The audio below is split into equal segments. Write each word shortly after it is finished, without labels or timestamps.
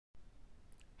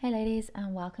Hey ladies,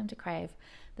 and welcome to Crave.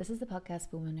 This is the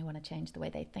podcast for women who want to change the way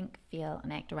they think, feel,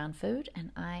 and act around food, and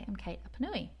I am Kate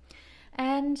Apanui.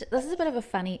 And this is a bit of a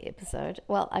funny episode.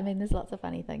 Well, I mean, there's lots of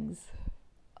funny things.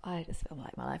 I just feel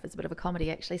like my life is a bit of a comedy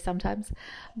actually sometimes.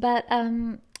 But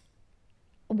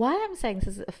why I'm saying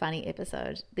this is a funny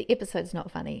episode, the episode's not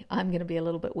funny, I'm going to be a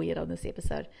little bit weird on this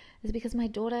episode, is because my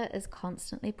daughter is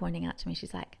constantly pointing out to me,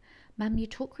 she's like, Mum, you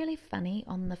talk really funny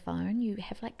on the phone. You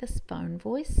have like this phone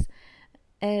voice.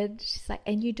 And she's like,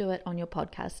 and you do it on your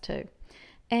podcast too.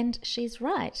 And she's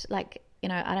right. Like, you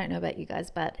know, I don't know about you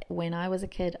guys, but when I was a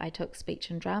kid, I took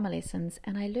speech and drama lessons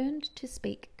and I learned to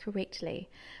speak correctly,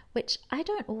 which I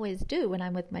don't always do when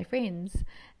I'm with my friends,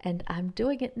 and I'm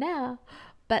doing it now.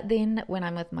 But then when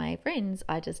I'm with my friends,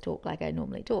 I just talk like I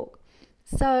normally talk.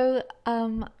 So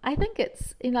I think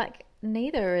it's like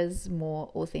neither is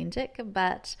more authentic,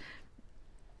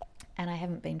 and I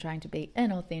haven't been trying to be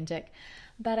inauthentic,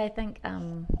 but I think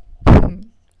I'm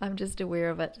just aware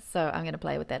of it, so I'm going to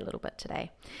play with that a little bit today.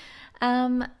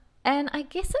 And I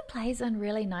guess it plays in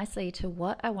really nicely to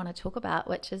what I want to talk about,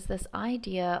 which is this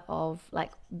idea of,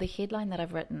 like, the headline that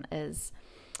I've written is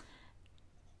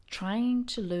trying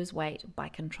to lose weight by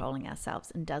controlling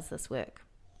ourselves, and does this work?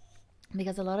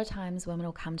 Because a lot of times women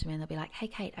will come to me and they'll be like, hey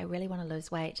Kate, I really want to lose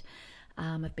weight.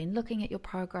 I've been looking at your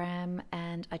program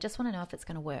and I just want to know if it's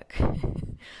going to work,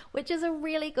 which is a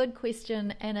really good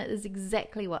question, and it is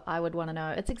exactly what I would want to know.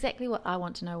 It's exactly what I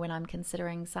want to know when I'm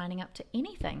considering signing up to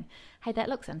anything. Hey, that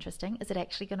looks interesting. Is it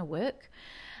actually going to work?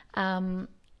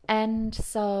 And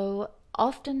so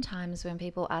oftentimes when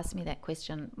people ask me that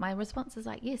question, my response is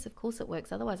like, yes, of course it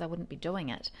works. Otherwise I wouldn't be doing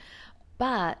it.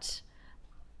 But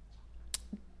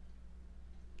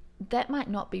that might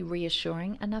not be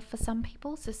reassuring enough for some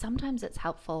people. So sometimes it's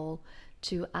helpful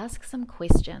to ask some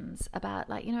questions about,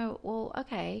 like, you know, well,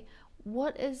 okay,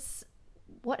 what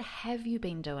have you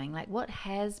been doing? Like, what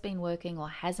has been working or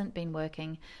hasn't been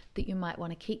working that you might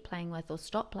want to keep playing with or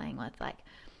stop playing with? Like,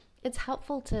 it's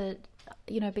helpful to,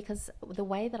 you know, because the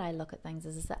way that I look at things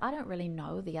is that I don't really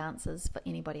know the answers for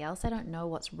anybody else. I don't know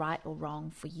what's right or wrong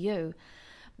for you.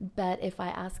 But if I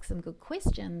ask some good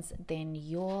questions, then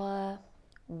your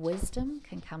wisdom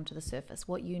can come to the surface.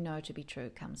 What you know to be true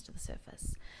comes to the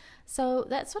surface. So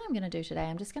that's what I'm going to do today.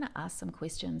 I'm just going to ask some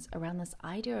questions around this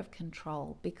idea of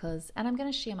control, and I'm going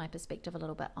to share my perspective a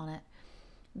little bit on it,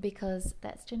 because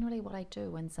that's generally what I do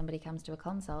when somebody comes to a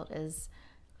consult, is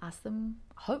ask them,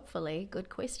 hopefully, good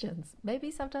questions.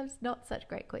 Maybe sometimes not such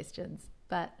great questions,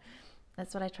 but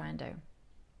that's what I try and do.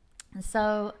 And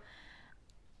so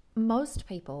most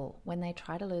people, when they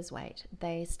try to lose weight,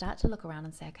 they start to look around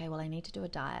and say, okay, well, I need to do a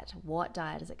diet. What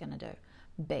diet is it going to do?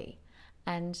 B.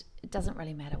 And it doesn't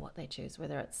really matter what they choose,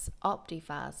 whether it's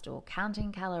OptiFast or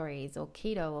counting calories or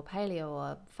keto or paleo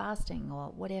or fasting or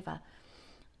whatever.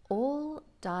 All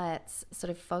diets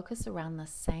sort of focus around the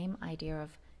same idea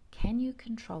of, can you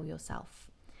control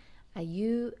yourself? Are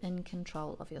you in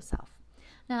control of yourself?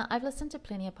 Now, I've listened to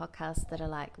plenty of podcasts that are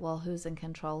like, well, who's in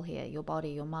control here? Your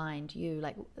body, your mind, you.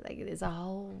 Like there's a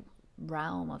whole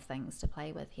realm of things to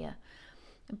play with here.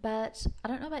 But I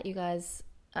don't know about you guys.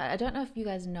 I don't know if you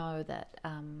guys know that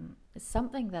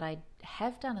something that I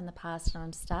have done in the past and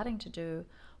I'm starting to do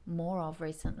more of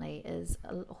recently is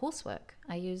horse work.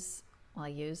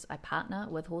 I partner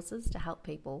with horses to help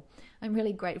people. I'm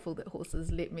really grateful that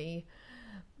horses let me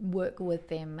work with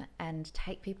them and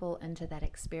take people into that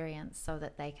experience so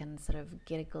that they can sort of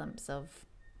get a glimpse of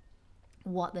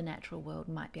what the natural world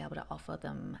might be able to offer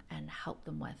them and help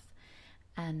them with.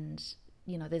 And,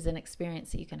 you know, there's an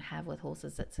experience that you can have with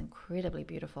horses that's incredibly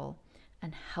beautiful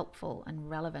and helpful and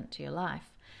relevant to your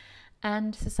life.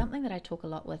 And so something that I talk a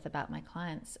lot with about my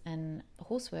clients in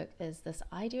horse work is this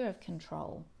idea of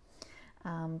control.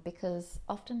 Because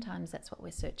oftentimes that's what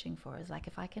we're searching for, is like,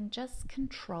 if I can just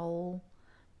control,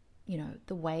 you know,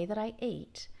 the way that I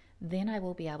eat, then I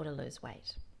will be able to lose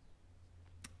weight.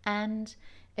 And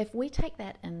if we take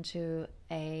that into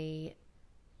an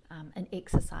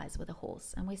exercise with a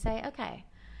horse, and we say, okay,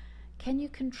 can you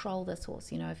control this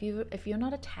horse? You know, if you're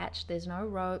not attached, there's no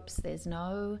ropes, there's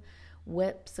no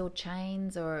whips or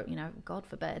chains, or, you know, God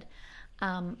forbid,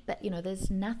 that, you know,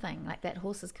 there's nothing, like that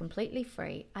horse is completely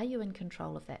free. Are you in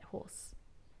control of that horse?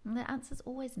 And the answer is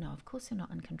always no. Of course you're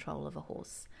not in control of a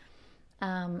horse.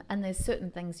 And there's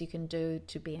certain things you can do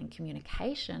to be in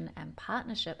communication and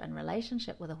partnership and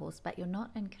relationship with a horse, but you're not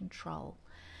in control.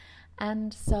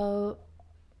 And so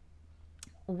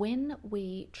when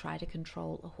we try to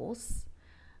control a horse,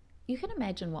 you can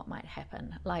imagine what might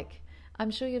happen. Like, I'm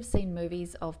sure you've seen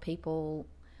movies of people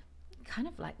kind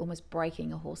of like almost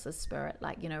breaking a horse's spirit,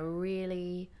 like, you know,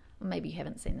 really, maybe you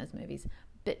haven't seen those movies,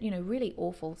 but really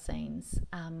awful scenes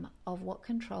of what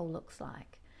control looks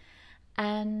like.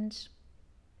 And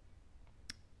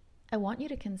I want you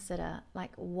to consider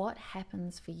like what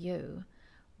happens for you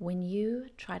when you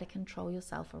try to control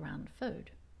yourself around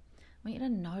food. I want you to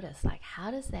notice, like,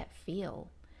 how does that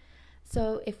feel?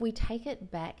 So if we take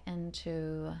it back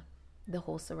into the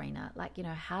horse arena, like,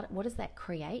 what does that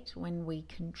create when we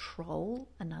control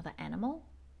another animal?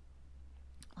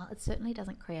 Well, it certainly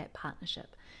doesn't create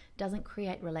partnership, doesn't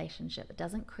create relationship, it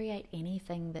doesn't create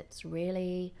anything that's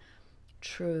really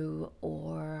true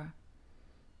or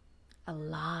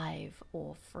alive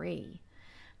or free.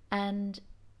 And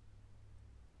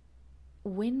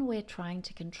when we're trying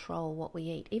to control what we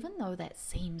eat, even though that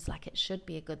seems like it should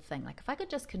be a good thing, like if I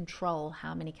could just control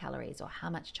how many calories or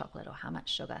how much chocolate or how much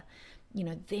sugar,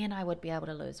 then I would be able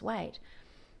to lose weight.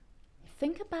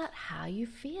 Think about how you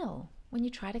feel when you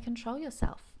try to control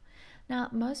yourself. Now,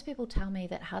 most people tell me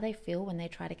that how they feel when they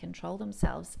try to control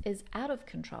themselves is out of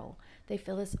control. They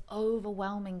feel this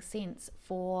overwhelming sense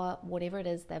for whatever it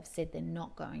is they've said they're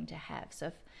not going to have. So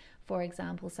if, for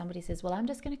example, somebody says, well, I'm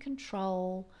just going to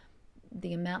control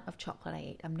the amount of chocolate I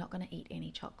eat. I'm not going to eat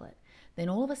any chocolate. Then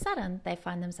all of a sudden, they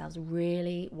find themselves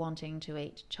really wanting to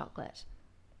eat chocolate.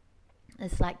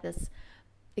 It's like this,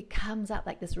 it comes up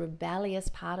like this rebellious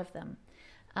part of them.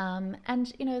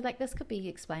 And like this could be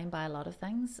explained by a lot of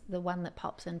things. The one that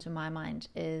pops into my mind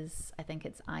is, I think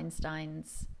it's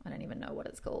Einstein's, I don't even know what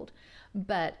it's called,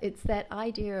 but it's that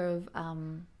idea of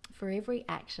for every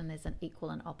action there's an equal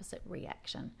and opposite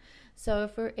reaction. So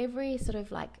for every sort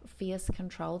of like fierce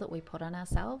control that we put on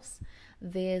ourselves,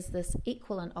 there's this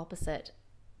equal and opposite,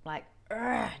 like,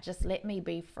 just let me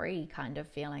be free kind of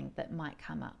feeling that might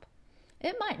come up.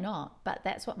 It might not, but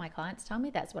that's what my clients tell me.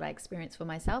 That's what I experience for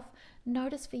myself.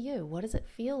 Notice for you, what does it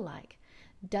feel like?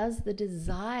 Does the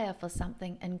desire for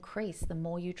something increase the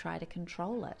more you try to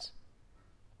control it?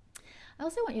 I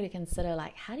also want you to consider,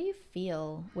 like, how do you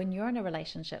feel when you're in a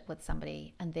relationship with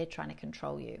somebody and they're trying to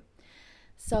control you?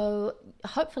 So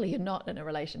hopefully you're not in a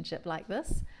relationship like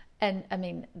this. And I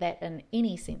mean that in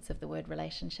any sense of the word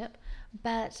relationship.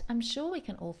 But I'm sure we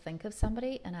can all think of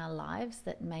somebody in our lives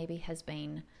that maybe has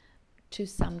been to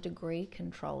some degree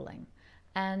controlling.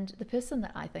 And the person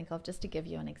that I think of, just to give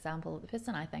you an example, the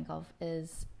person I think of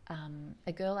is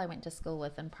a girl I went to school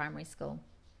with in primary school.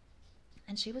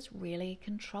 And she was really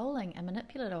controlling and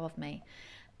manipulative of me.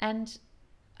 And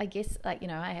I guess, like,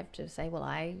 I have to say, well,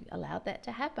 I allowed that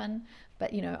to happen.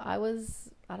 But, I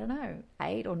was,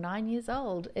 8 or 9 years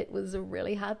old. It was a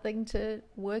really hard thing to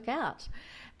work out.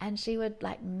 And she would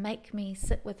like make me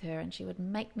sit with her and she would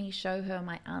make me show her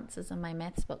my answers in my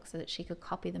maths book so that she could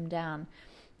copy them down.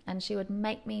 And she would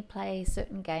make me play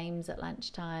certain games at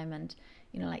lunchtime. And,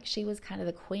 like she was kind of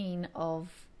the queen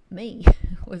of me.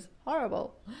 It was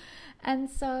horrible. And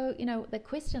so, the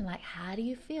question, like, how do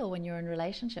you feel when you're in a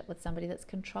relationship with somebody that's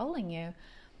controlling you?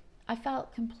 I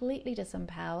felt completely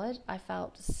disempowered. I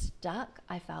felt stuck.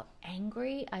 I felt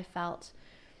angry. I felt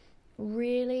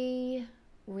really,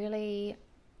 really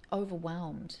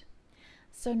overwhelmed.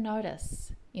 So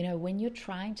notice, when you're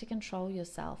trying to control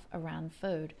yourself around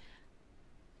food,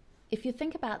 if you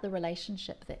think about the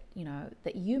relationship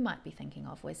that you might be thinking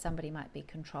of, where somebody might be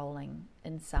controlling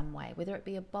in some way, whether it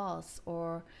be a boss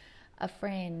or a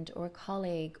friend or a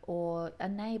colleague or a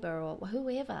neighbor or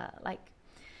whoever, like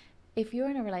if you're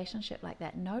in a relationship like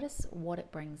that, notice what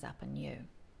it brings up in you.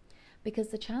 Because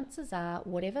the chances are,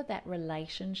 whatever that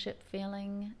relationship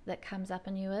feeling that comes up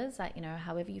in you is, like,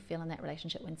 however you feel in that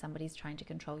relationship when somebody's trying to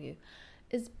control you,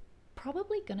 is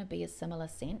probably going to be a similar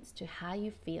sense to how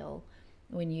you feel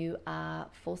when you are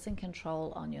forcing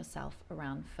control on yourself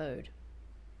around food.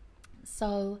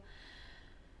 So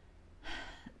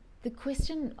the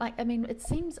question, it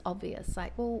seems obvious,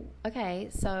 like, well, okay,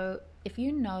 so if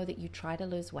you know that you try to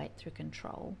lose weight through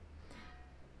control,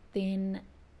 then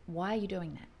why are you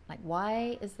doing that? Like,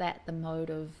 why is that the mode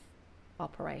of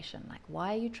operation? Like,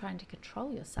 why are you trying to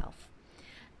control yourself?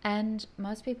 And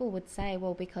most people would say,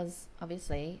 well, because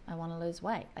obviously I want to lose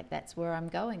weight. Like, that's where I'm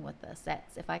going with this.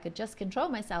 That's, if I could just control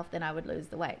myself, then I would lose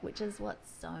the weight, which is what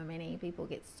so many people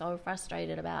get so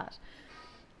frustrated about.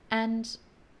 And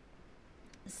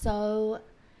so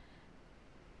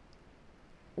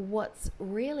what's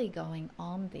really going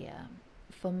on there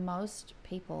for most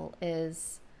people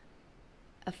is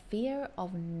a fear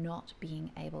of not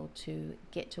being able to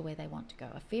get to where they want to go,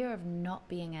 a fear of not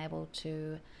being able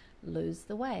to lose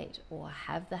the weight or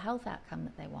have the health outcome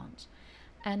that they want.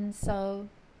 And so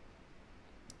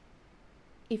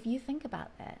if you think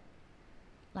about that,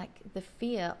 like the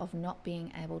fear of not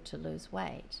being able to lose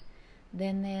weight,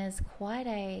 then there's quite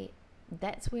a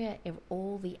that's where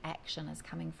all the action is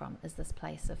coming from, is this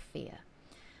place of fear.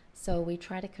 So we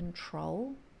try to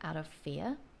control out of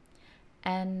fear.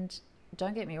 And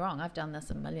don't get me wrong, I've done this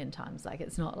a million times. Like,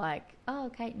 it's not like,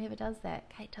 oh, Kate never does that.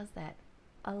 Kate does that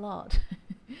a lot.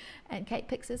 And Kate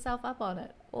picks herself up on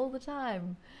it all the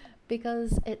time,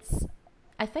 because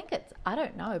I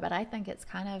don't know, but I think it's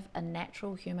kind of a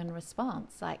natural human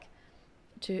response. Like,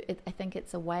 I think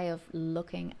it's a way of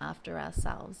looking after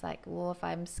ourselves. Like, well, if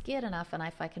I'm scared enough and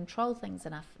if I control things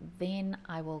enough, then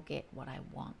I will get what I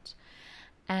want.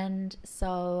 And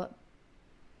so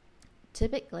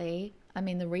typically, I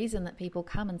mean, the reason that people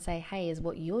come and say, hey, is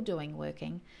what you're doing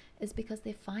working, is because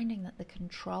they're finding that the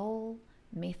control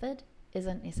method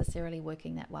isn't necessarily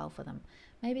working that well for them.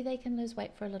 Maybe they can lose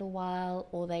weight for a little while,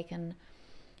 or they can,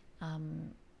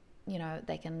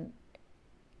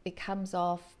 it comes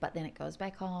off, but then it goes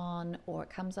back on, or it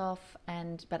comes off,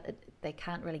 but they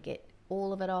can't really get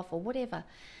all of it off, or whatever.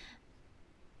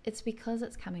 It's because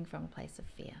it's coming from a place of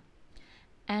fear.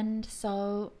 And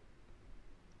so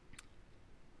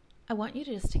I want you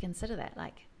to consider that,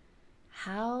 like,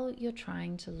 how you're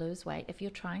trying to lose weight, if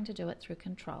you're trying to do it through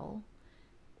control,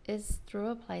 is through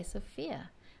a place of fear.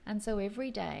 And so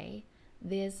every day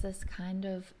there's this kind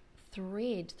of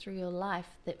thread through your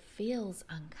life that feels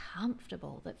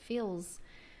uncomfortable, that feels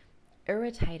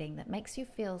irritating, that makes you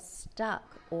feel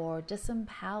stuck or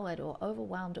disempowered or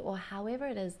overwhelmed, or however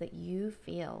it is that you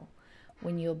feel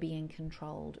when you're being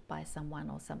controlled by someone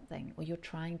or something, or you're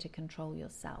trying to control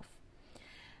yourself.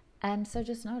 And so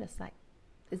just notice, like,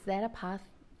 is that a path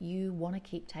you want to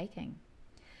keep taking?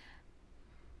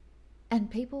 And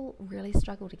people really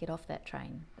struggle to get off that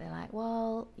train. They're like,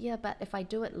 well, yeah, but if I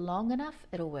do it long enough,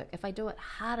 it'll work. If I do it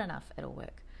hard enough, it'll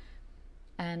work.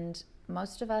 And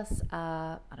most of us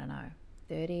are,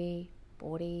 30,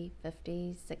 40,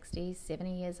 50, 60,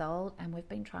 70 years old, and we've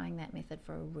been trying that method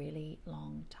for a really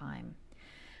long time.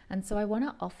 And so I want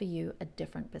to offer you a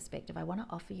different perspective. I want to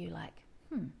offer you, like,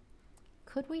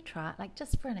 could we try it, like,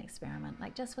 just for an experiment,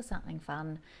 like, just for something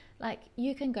fun? Like,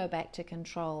 you can go back to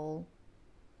control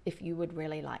if you would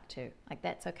really like to. Like,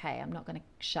 that's okay. I'm not going to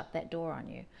shut that door on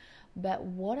you. But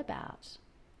what about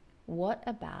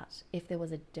if there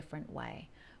was a different way?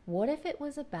 What if there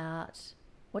was a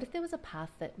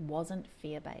path that wasn't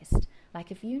fear-based?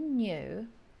 Like, if you knew,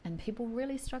 and people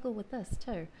really struggle with this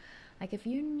too, like, if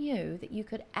you knew that you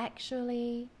could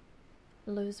actually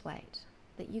lose weight,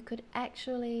 that you could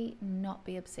actually not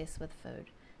be obsessed with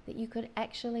food, that you could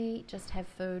actually just have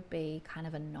food be kind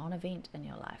of a non-event in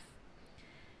your life,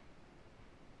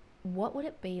 what would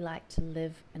it be like to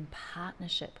live in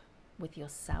partnership with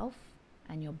yourself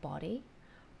and your body,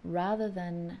 rather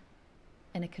than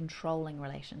in a controlling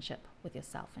relationship with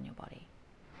yourself and your body?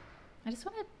 I just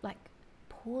want to, like,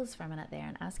 pause for a minute there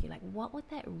and ask you, like, what would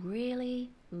that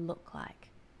really look like?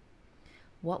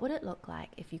 What would it look like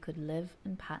if you could live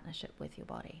in partnership with your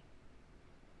body?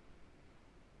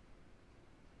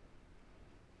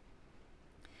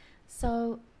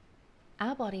 So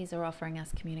our bodies are offering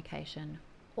us communication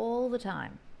all the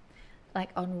time, like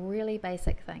on really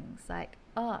basic things, like,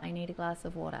 oh, I need a glass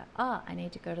of water. Oh, I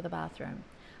need to go to the bathroom.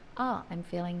 Oh, I'm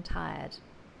feeling tired.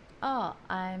 Oh,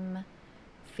 I'm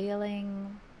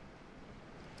feeling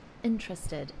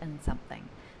interested in something.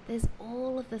 There's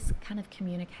all of this kind of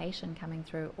communication coming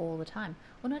through all the time.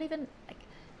 Or not even, like,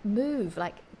 move,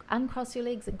 like, uncross your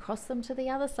legs and cross them to the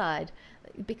other side,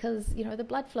 because, the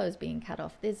blood flow is being cut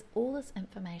off. There's all this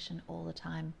information all the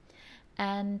time.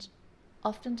 And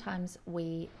oftentimes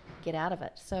we get out of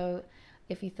it. So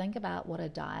if you think about what a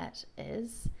diet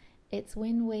is, it's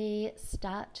when we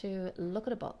start to look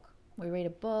at a book. We read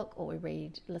a book, or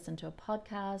we listen to a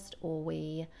podcast, or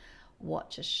we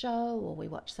watch a show, or we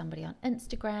watch somebody on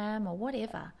Instagram or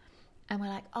whatever, and we're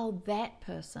like, oh, that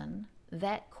person,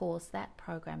 that course, that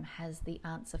program has the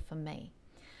answer for me,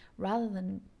 rather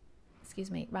than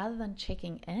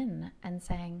checking in and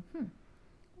saying,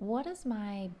 what has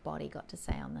my body got to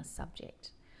say on this subject?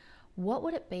 What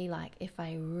would it be like if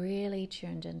I really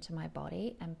tuned into my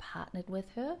body and partnered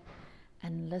with her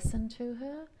and listened to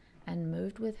her and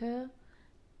moved with her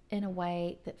in a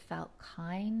way that felt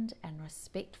kind and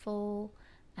respectful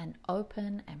and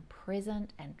open and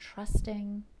present and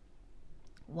trusting?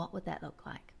 What would that look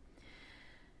like?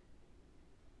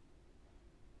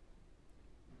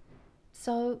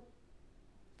 So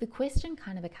the question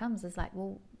kind of becomes, is like,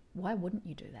 well, why wouldn't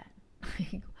you do that?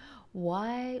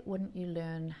 Why wouldn't you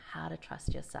learn how to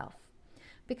trust yourself?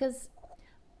 Because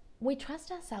we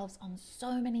trust ourselves on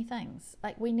so many things.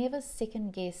 Like, we never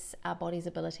second guess our body's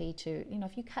ability to,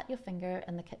 if you cut your finger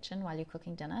in the kitchen while you're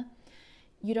cooking dinner,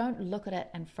 you don't look at it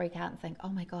and freak out and think, oh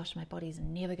my gosh, my body's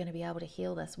never going to be able to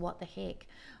heal this. What the heck?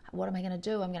 What am I going to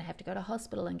do? I'm going to have to go to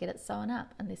hospital and get it sewn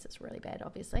up, unless it's really bad,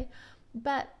 obviously.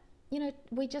 But,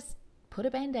 we just put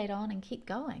a Band-Aid on and keep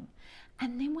going.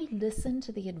 And then we listen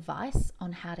to the advice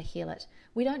on how to heal it.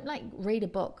 We don't read a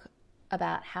book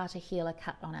about how to heal a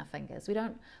cut on our fingers. We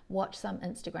don't watch some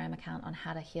Instagram account on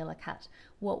how to heal a cut.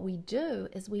 What we do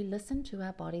is we listen to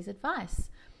our body's advice.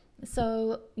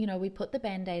 So, we put the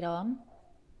Band-Aid on,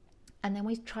 and then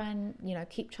we try and,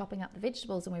 keep chopping up the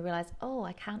vegetables, and we realize, oh,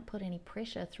 I can't put any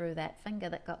pressure through that finger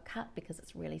that got cut because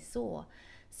it's really sore.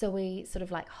 So we sort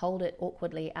of hold it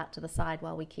awkwardly out to the side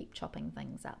while we keep chopping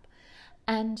things up.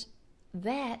 And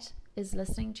that is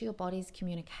listening to your body's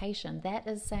communication. That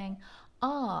is saying,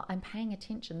 oh, I'm paying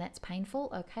attention. That's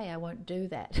painful. Okay, I won't do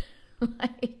that.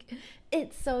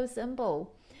 It's so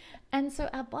simple. And so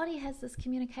our body has this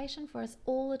communication for us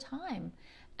all the time.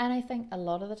 And I think a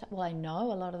lot of the time, I know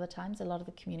a lot of the times, a lot of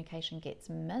the communication gets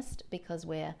missed because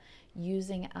we're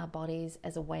using our bodies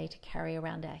as a way to carry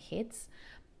around our heads.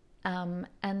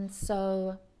 And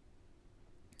so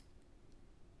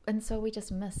we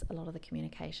just miss a lot of the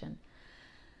communication.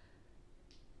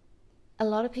 A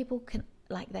lot of people can,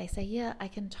 they say, yeah, I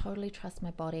can totally trust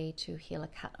my body to heal a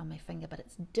cut on my finger, but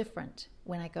it's different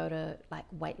when I go to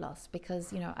weight loss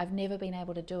because, I've never been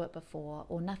able to do it before,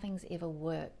 or nothing's ever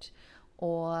worked.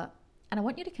 And I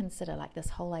want you to consider this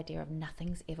whole idea of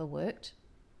nothing's ever worked.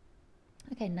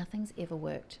 Okay, nothing's ever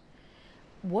worked.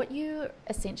 What you're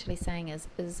essentially saying is,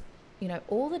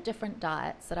 all the different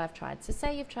diets that I've tried. So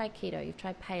say you've tried keto, you've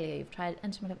tried paleo, you've tried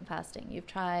intermittent fasting, you've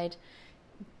tried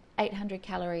 800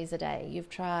 calories a day, you've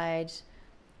tried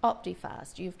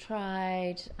OptiFast, you've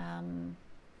tried, I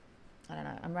don't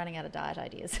know, I'm running out of diet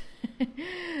ideas.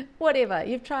 Whatever,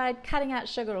 you've tried cutting out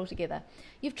sugar altogether.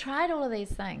 You've tried all of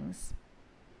these things.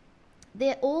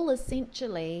 They're all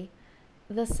essentially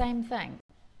the same thing.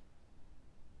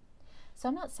 So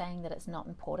I'm not saying that it's not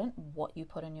important what you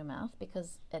put in your mouth,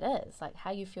 because it is. How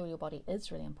you feel your body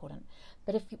is really important.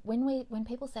 But when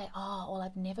people say, oh, well,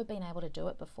 I've never been able to do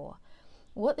it before,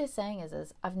 what they're saying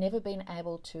is I've never been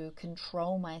able to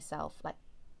control myself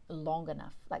long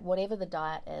enough. Whatever the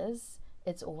diet is,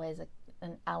 it's always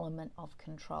an element of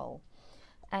control.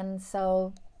 And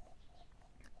so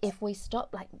if we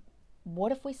stop,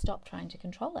 what if we stop trying to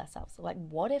control ourselves?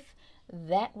 What if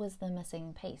that was the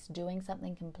missing piece, doing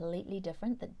something completely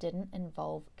different that didn't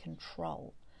involve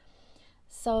control?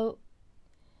 So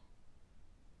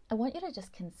I want you to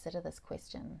just consider this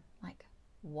question,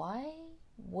 why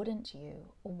wouldn't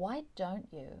you, or why don't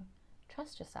you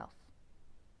trust yourself?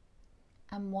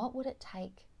 And what would it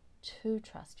take to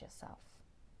trust yourself?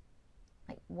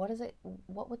 What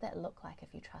would that look like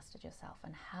if you trusted yourself,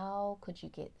 and how could you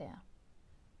get there?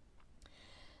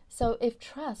 So if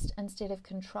trust instead of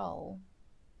control,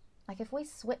 if we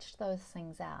switched those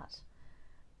things out,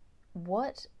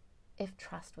 what if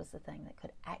trust was the thing that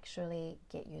could actually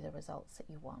get you the results that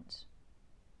you want?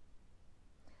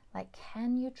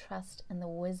 Can you trust in the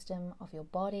wisdom of your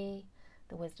body,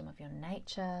 the wisdom of your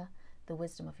nature, the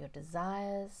wisdom of your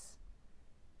desires?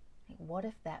 What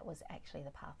if that was actually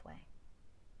the pathway?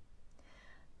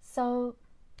 So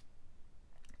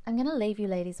I'm going to leave you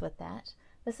ladies with that.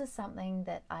 This is something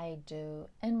that I do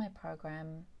in my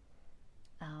program,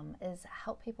 is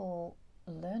help people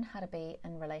learn how to be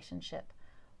in relationship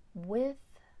with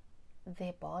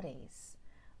their bodies,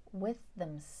 with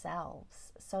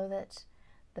themselves, so that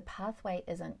the pathway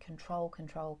isn't control,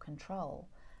 control, control,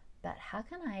 but how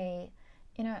can I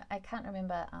can't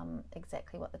remember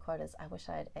exactly what the quote is. I wish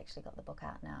I'd actually got the book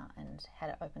out now and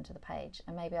had it open to the page,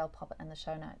 and maybe I'll pop it in the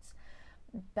show notes.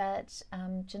 But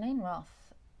Janine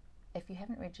Roth, if you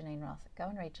haven't read Janine Roth, go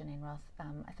and read Janine Roth.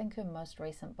 I think her most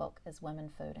recent book is Women,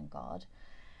 Food and God.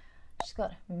 She's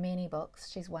got many books.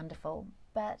 She's wonderful.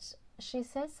 But she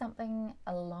says something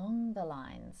along the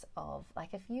lines of,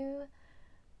 if you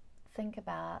think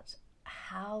about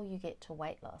how you get to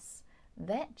weight loss,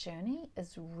 that journey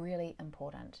is really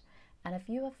important. And if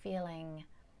you are feeling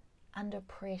under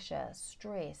pressure,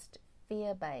 stressed,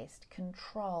 fear-based,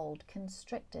 controlled,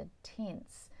 constricted,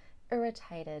 tense,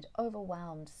 irritated,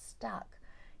 overwhelmed, stuck,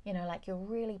 you're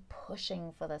really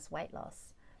pushing for this weight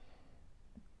loss,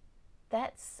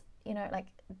 that's,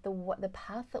 the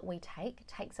path that we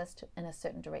takes us in a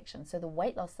certain direction. So the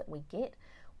weight loss that we get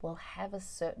will have a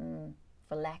certain,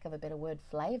 for lack of a better word,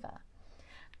 flavor.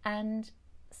 And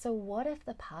so what if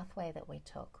the pathway that we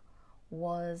took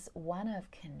was one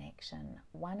of connection,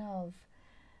 one of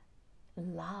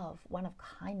love, one of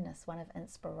kindness, one of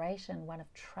inspiration, one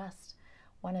of trust,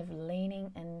 one of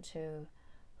leaning into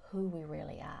who we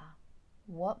really are,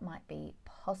 what might be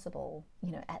possible,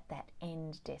 at that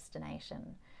end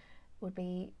destination would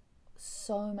be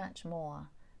so much more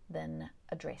than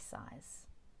a dress size.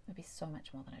 It would be so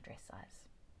much more than a dress size.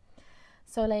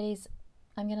 So ladies,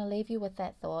 I'm going to leave you with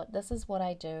that thought. This is what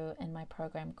I do in my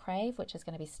program Crave, which is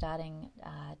going to be starting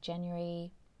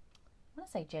January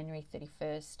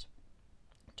 31st,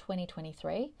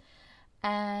 2023.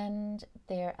 And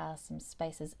there are some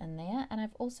spaces in there. And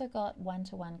I've also got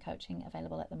one-to-one coaching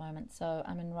available at the moment. So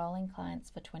I'm enrolling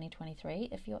clients for 2023.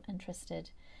 If you're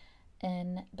interested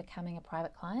in becoming a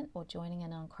private client or joining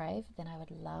in on Crave, then I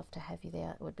would love to have you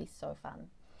there. It would be so fun.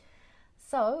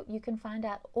 So you can find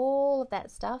out all of that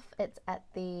stuff. It'll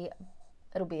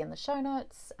be in the show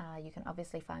notes. You can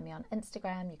obviously find me on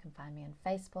Instagram. You can find me on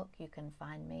Facebook. You can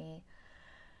find me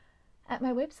at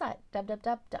my website,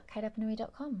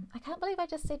 www.kateupanui.com. I can't believe I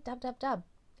just said www.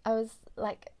 I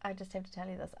just have to tell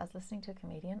you this. I was listening to a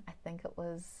comedian. I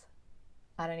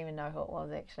don't even know who it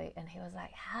was actually. And he was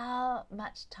like, how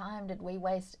much time did we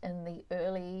waste in the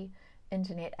early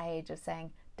internet age of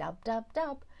saying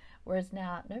www? Whereas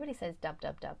now nobody says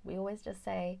www. We always just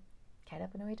say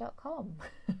kateupanui.com.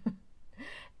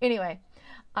 Anyway,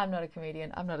 I'm not a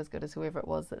comedian. I'm not as good as whoever it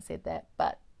was that said that.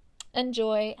 But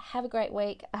enjoy. Have a great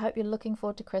week. I hope you're looking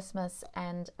forward to Christmas,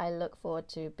 and I look forward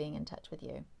to being in touch with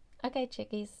you. Okay,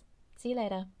 chickies. See you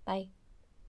later. Bye.